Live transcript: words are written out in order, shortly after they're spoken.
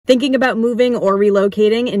Thinking about moving or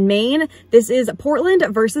relocating in Maine? This is Portland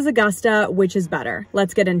versus Augusta, which is better?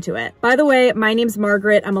 Let's get into it. By the way, my name's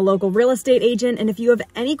Margaret. I'm a local real estate agent, and if you have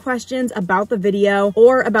any questions about the video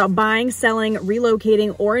or about buying, selling,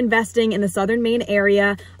 relocating, or investing in the southern Maine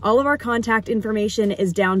area, all of our contact information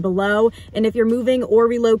is down below. And if you're moving or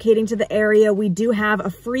relocating to the area, we do have a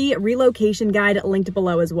free relocation guide linked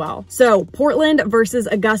below as well. So Portland versus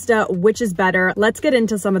Augusta, which is better? Let's get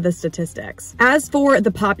into some of the statistics. As for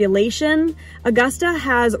the population, Augusta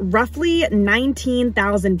has roughly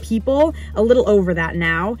 19,000 people, a little over that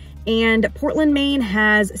now, and Portland, Maine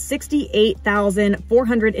has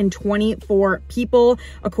 68,424 people,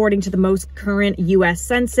 according to the most current US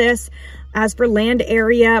Census. As for land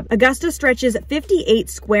area, Augusta stretches 58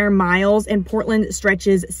 square miles and Portland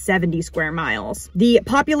stretches 70 square miles. The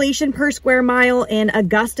population per square mile in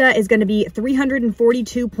Augusta is going to be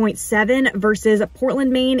 342.7 versus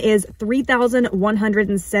Portland, Maine is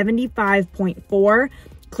 3,175.4.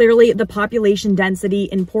 Clearly, the population density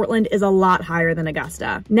in Portland is a lot higher than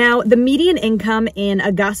Augusta. Now, the median income in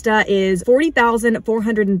Augusta is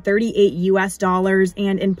 $40,438 US dollars,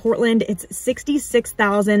 and in Portland, it's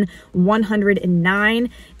 $66,109.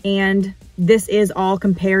 And this is all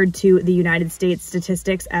compared to the United States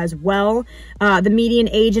statistics as well. The median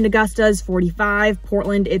age in Augusta is 45.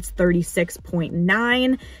 Portland, it's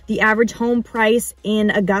 36.9. The average home price in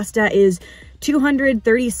Augusta is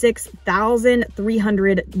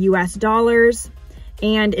 $236,300 US dollars.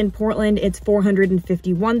 And in Portland, it's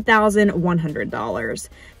 $451,100.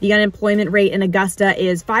 The unemployment rate in Augusta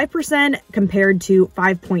is 5% compared to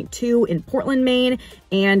 5.2 in Portland, Maine,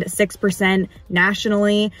 and 6%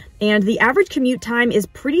 nationally. And the average commute time is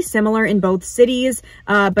pretty similar in both cities,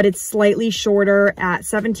 but it's slightly shorter at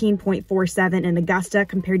 17.47 in Augusta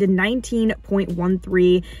compared to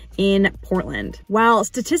 19.13 in Portland. While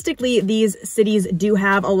statistically, these cities do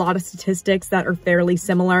have a lot of statistics that are fairly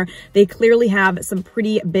similar, they clearly have some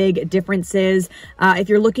pretty big differences. If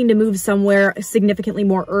you're looking to move somewhere significantly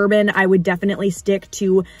more urban, I would definitely stick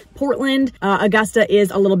to Portland. Augusta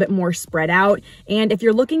is a little bit more spread out. And if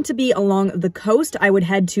you're looking to be along the coast, I would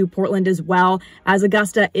head to Portland as well, as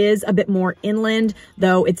Augusta is a bit more inland,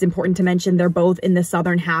 though it's important to mention they're both in the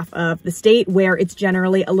southern half of the state where it's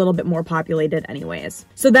generally a little bit more populated anyways.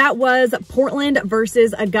 So that was Portland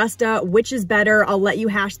versus Augusta, which is better? I'll let you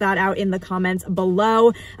hash that out in the comments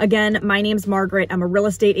below. Again, my name's Margaret. I'm a real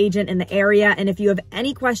estate agent in the area, and if you have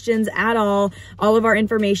any questions at all of our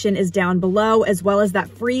information is down below, as well as that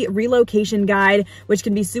free relocation guide, which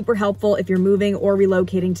can be super helpful if you're moving or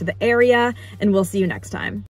relocating to the area, and we'll see you next time.